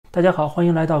大家好，欢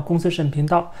迎来到公子沈频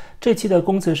道。这期的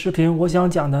公子视频，我想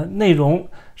讲的内容，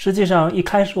实际上一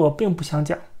开始我并不想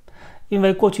讲，因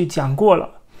为过去讲过了，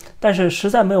但是实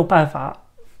在没有办法，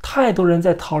太多人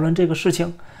在讨论这个事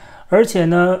情，而且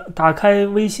呢，打开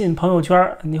微信朋友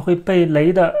圈，你会被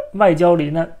雷的外焦里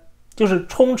呢，就是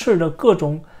充斥着各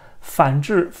种反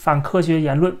智、反科学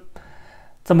言论。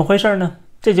怎么回事呢？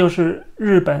这就是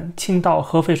日本倾倒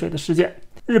核废水的事件。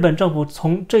日本政府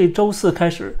从这周四开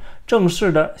始正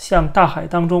式的向大海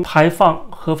当中排放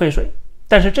核废水，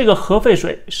但是这个核废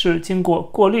水是经过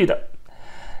过滤的。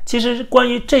其实关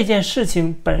于这件事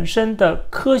情本身的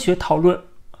科学讨论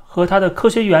和它的科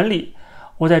学原理，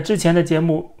我在之前的节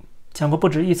目讲过不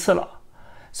止一次了，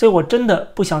所以我真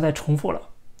的不想再重复了。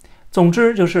总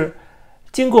之就是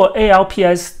经过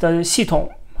ALPS 的系统，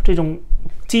这种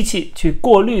机器去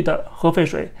过滤的核废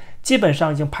水基本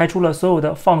上已经排出了所有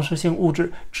的放射性物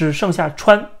质，只剩下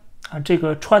氚这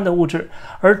个氚的物质，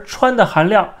而氚的含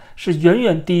量是远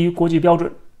远低于国际标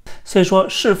准，所以说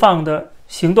释放的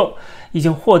行动已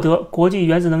经获得国际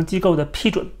原子能机构的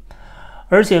批准，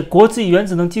而且国际原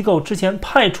子能机构之前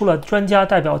派出了专家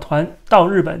代表团到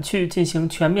日本去进行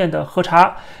全面的核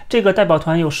查，这个代表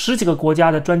团有10几个国家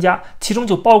的专家，其中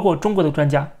就包括中国的专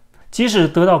家，即使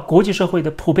得到国际社会的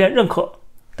普遍认可，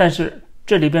但是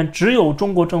这里边只有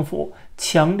中国政府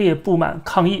强烈不满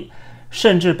抗议，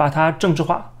甚至把它政治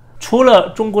化。除了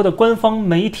中国的官方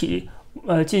媒体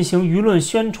进行舆论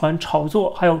宣传炒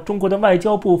作，还有中国的外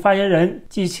交部发言人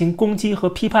进行攻击和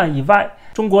批判以外，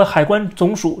中国海关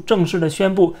总署正式的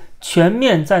宣布全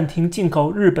面暂停进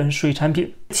口日本水产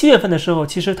品。7月份的时候，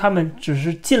其实他们只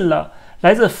是禁了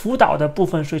来自福岛的部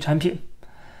分水产品，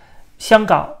香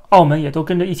港、澳门也都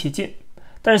跟着一起禁。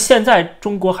但是现在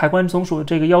中国海关总署的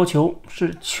这个要求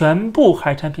是全部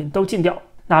海产品都禁掉，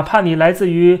哪怕你来自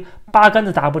于八竿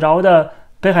子打不着的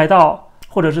北海道，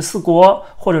或者是四国，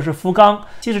或者是福冈，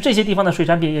其实这些地方的水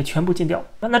产品也全部禁掉。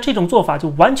那这种做法就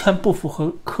完全不符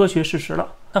合科学事实了，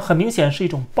那很明显是一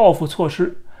种报复措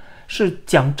施，是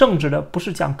讲政治的，不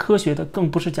是讲科学的，更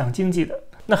不是讲经济的。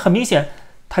那很明显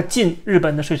他禁日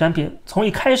本的水产品，从一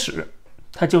开始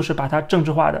他就是把它政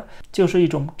治化的，就是一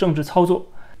种政治操作，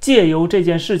借由这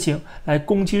件事情来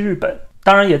攻击日本，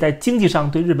当然也在经济上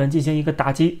对日本进行一个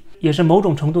打击，也是某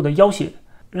种程度的要挟，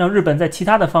让日本在其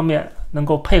他的方面能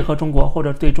够配合中国或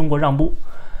者对中国让步，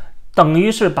等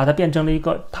于是把它变成了一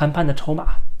个谈判的筹码。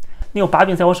你有把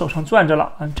柄在我手上攥着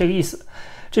了这个意思。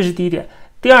这是第一点。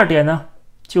第二点呢，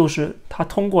就是他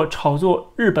通过炒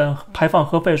作日本排放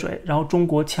核废水，然后中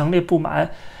国强烈不满，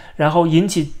然后引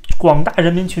起广大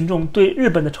人民群众对日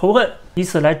本的仇恨，以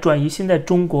此来转移现在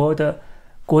中国的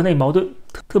国内矛盾，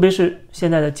特别是现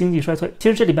在的经济衰退。其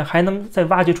实这里面还能再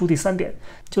挖掘出第三点，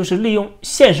就是利用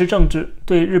现实政治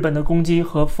对日本的攻击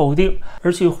和否定，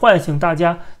而去唤醒大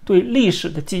家对历史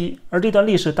的记忆。而这段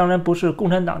历史当然不是共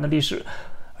产党的历史，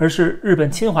而是日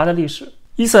本侵华的历史，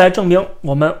以此来证明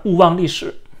我们勿忘历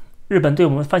史。日本对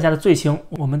我们犯下的罪行，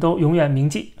我们都永远铭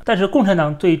记，但是共产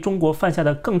党对中国犯下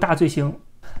的更大罪行，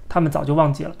他们早就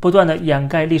忘记了，不断的掩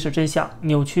盖历史真相，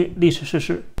扭曲历史事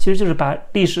实，其实就是把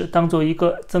历史当做一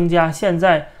个增加现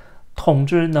在统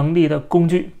治能力的工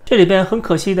具。这里边很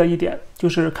可惜的一点，就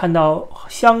是看到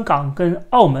香港跟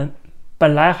澳门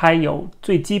本来还有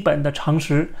最基本的常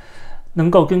识，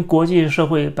能够跟国际社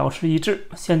会保持一致，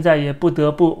现在也不得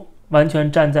不完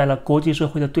全站在了国际社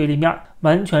会的对立面，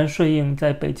完全顺应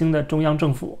在北京的中央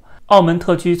政府。澳门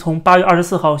特区从8月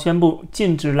24号宣布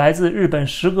禁止来自日本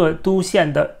10个都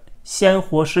县的鲜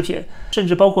活食品，甚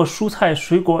至包括蔬菜、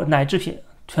水果、奶制品，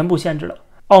全部限制了。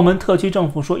澳门特区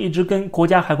政府说一直跟国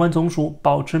家海关总署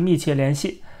保持密切联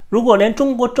系，如果连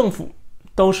中国政府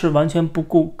都是完全不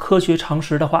顾科学常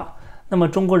识的话，那么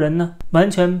中国人呢，完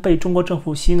全被中国政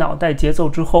府洗脑带节奏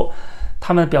之后，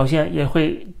他们的表现也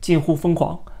会近乎疯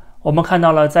狂。我们看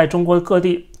到了在中国各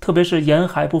地，特别是沿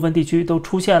海部分地区都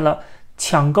出现了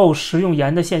抢购食用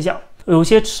盐的现象，有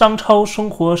些商超生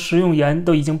活食用盐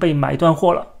都已经被买断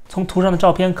货了。从图上的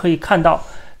照片可以看到，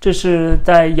这是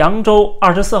在扬州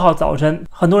24号早晨，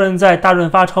很多人在大润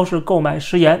发超市购买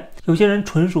食盐，有些人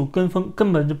纯属跟风，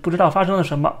根本就不知道发生了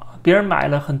什么，别人买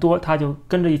了很多，他就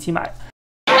跟着一起买。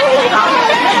来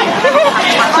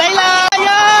了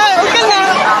呀，我跟了，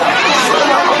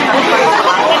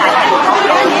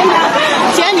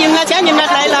前你们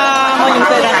来了，欢迎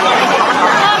回来。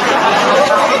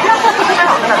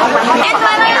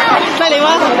来了吗？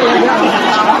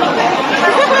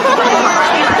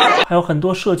还有很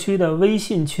多社区的微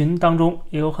信群当中，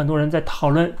也有很多人在讨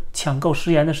论抢购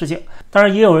食盐的事情。当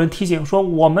然也有人提醒说，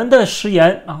我们的食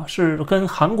盐是跟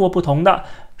韩国不同的，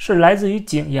是来自于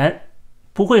井盐，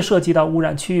不会涉及到污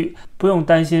染区域，不用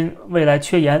担心未来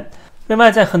缺盐。另外，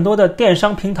在很多的电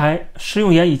商平台，食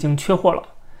用盐已经缺货了。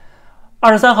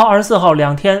23号、24号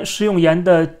2天，食用盐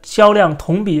的销量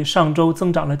同比上周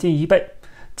增长了近1倍。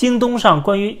京东上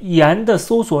关于盐的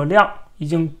搜索量已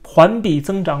经环比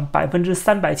增长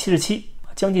377%，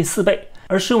将近4倍。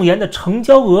而食用盐的成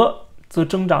交额则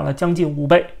增长了将近5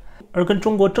倍。而跟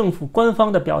中国政府官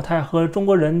方的表态和中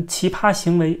国人奇葩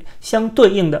行为相对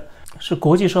应的是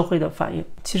国际社会的反应。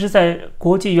其实在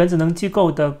国际原子能机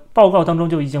构的报告当中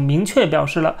就已经明确表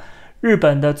示了，日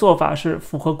本的做法是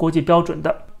符合国际标准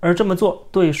的，而这么做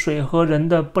对水和人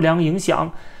的不良影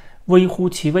响微乎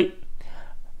其微。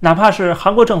哪怕是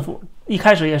韩国政府一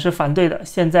开始也是反对的，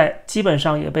现在基本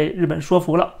上也被日本说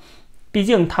服了。毕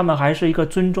竟他们还是一个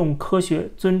尊重科学、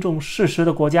尊重事实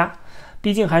的国家，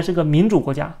毕竟还是个民主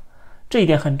国家，这一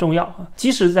点很重要。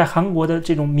即使在韩国的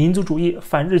这种民族主义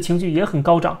反日情绪也很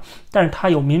高涨，但是它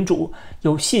有民主，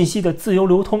有信息的自由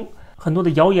流通，很多的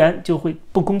谣言就会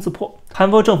不攻自破。韩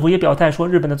国政府也表态说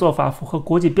日本的做法符合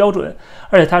国际标准，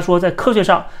而且他说在科学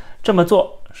上这么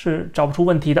做是找不出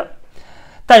问题的。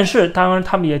但是当然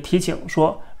他们也提醒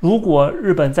说，如果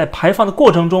日本在排放的过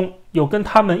程中有跟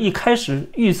他们一开始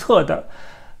预测的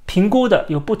评估的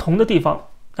有不同的地方，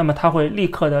那么他会立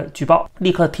刻的举报，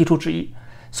立刻提出质疑。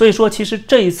所以说其实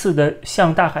这一次的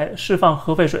向大海释放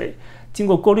核废水，经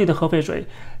过过滤的核废水，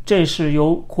这是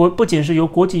不仅是由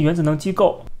国际原子能机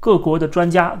构，各国的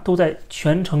专家都在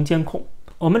全程监控。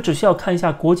我们只需要看一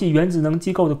下国际原子能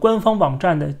机构的官方网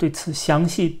站的对此详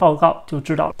细报告就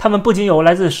知道了。他们不仅有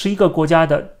来自11个国家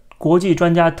的国际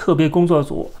专家特别工作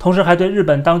组，同时还对日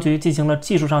本当局进行了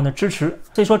技术上的支持。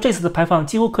所以说这次的排放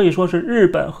几乎可以说是日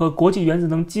本和国际原子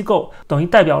能机构等于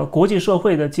代表了国际社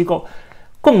会的机构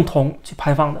共同去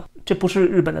排放的，这不是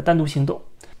日本的单独行动。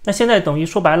那现在等于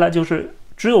说白了就是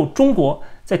只有中国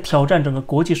在挑战整个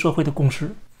国际社会的共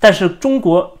识。但是中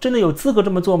国真的有资格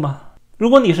这么做吗？如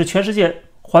果你是全世界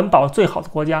环保最好的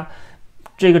国家，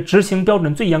这个执行标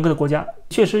准最严格的国家，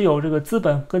确实有这个资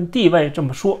本跟地位这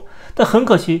么说，但很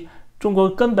可惜中国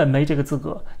根本没这个资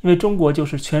格，因为中国就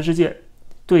是全世界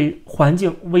对环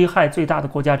境危害最大的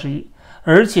国家之一，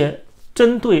而且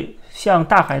针对向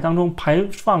大海当中排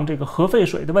放这个核废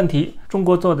水的问题，中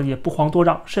国做的也不遑多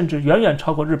让，甚至远远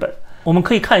超过日本。我们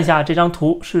可以看一下这张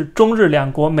图，是中日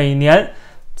两国每年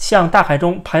向大海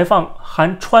中排放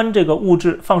含氚这个物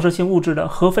质放射性物质的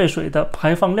核废水的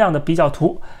排放量的比较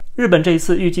图。日本这一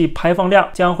次预计排放量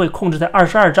将会控制在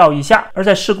22兆以下，而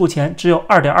在事故前只有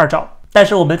 2.2 兆。但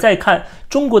是我们再看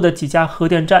中国的几家核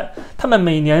电站，他们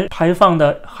每年排放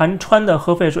的含氚的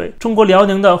核废水，中国辽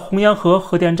宁的红洋河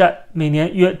核电站每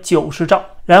年约90兆，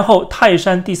然后泰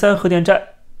山第3核电站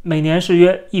每年是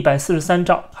约143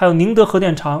兆，还有宁德核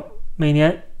电厂每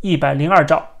年102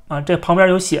兆。这旁边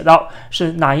有写到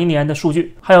是哪一年的数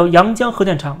据。还有阳江核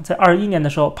电厂在21年的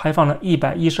时候排放了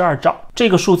112兆，这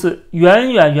个数字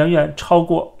远远超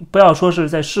过，不要说是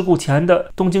在事故前的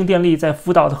东京电力在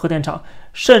福岛的核电厂，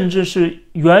甚至是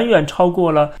远远超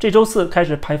过了这周4开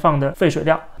始排放的废水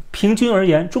量。平均而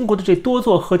言，中国的这多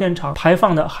座核电厂排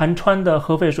放的含氚的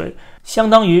核废水相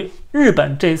当于日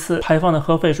本这次排放的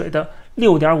核废水的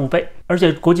 6.5 倍。而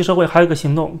且国际社会还有一个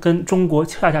行动跟中国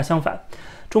恰恰相反，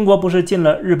中国不是禁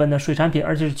了日本的水产品，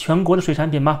而且是全国的水产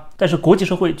品吗？但是国际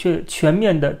社会却全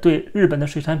面的对日本的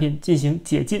水产品进行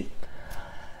解禁。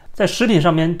在食品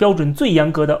上面标准最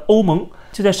严格的欧盟，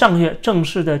就在上个月正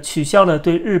式的取消了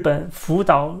对日本福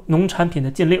岛农产品的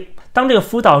禁令。当这个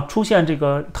福岛出现这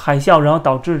个海啸，然后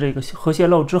导致这个核泄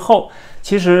漏之后，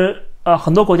其实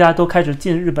很多国家都开始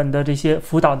禁日本的这些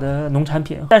福岛的农产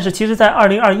品。但是其实在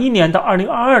2021年到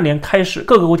2022年开始，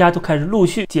各个国家都开始陆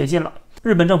续解禁了。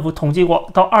日本政府统计过，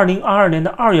到2022年的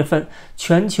2月份，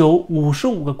全球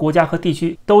55个国家和地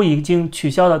区都已经取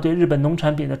消了对日本农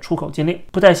产品的出口禁令，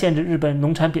不再限制日本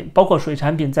农产品，包括水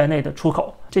产品在内的出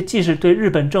口。这既是对日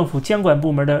本政府监管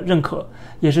部门的认可，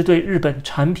也是对日本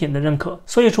产品的认可。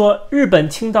所以说，日本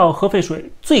倾倒核废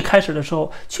水最开始的时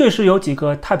候，确实有几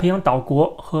个太平洋岛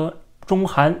国和中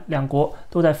韩两国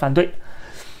都在反对。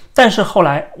但是后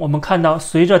来我们看到，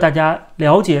随着大家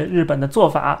了解日本的做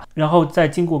法，然后再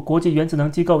经过国际原子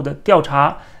能机构的调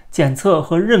查、检测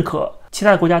和认可，其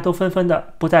他国家都纷纷的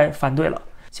不再反对了。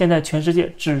现在全世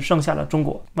界只剩下了中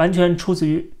国，完全出自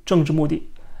于政治目的，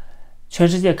全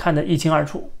世界看得一清二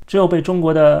楚。只有被中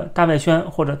国的大外宣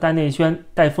或者大内宣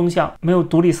带风向，没有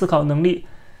独立思考能力，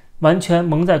完全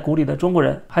蒙在鼓里的中国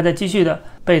人，还在继续的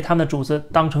被他们的主子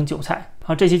当成韭菜。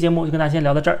好，这期节目就跟大家先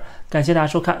聊到这儿，感谢大家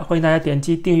收看，欢迎大家点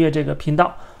击订阅这个频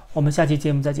道，我们下期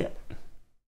节目再见。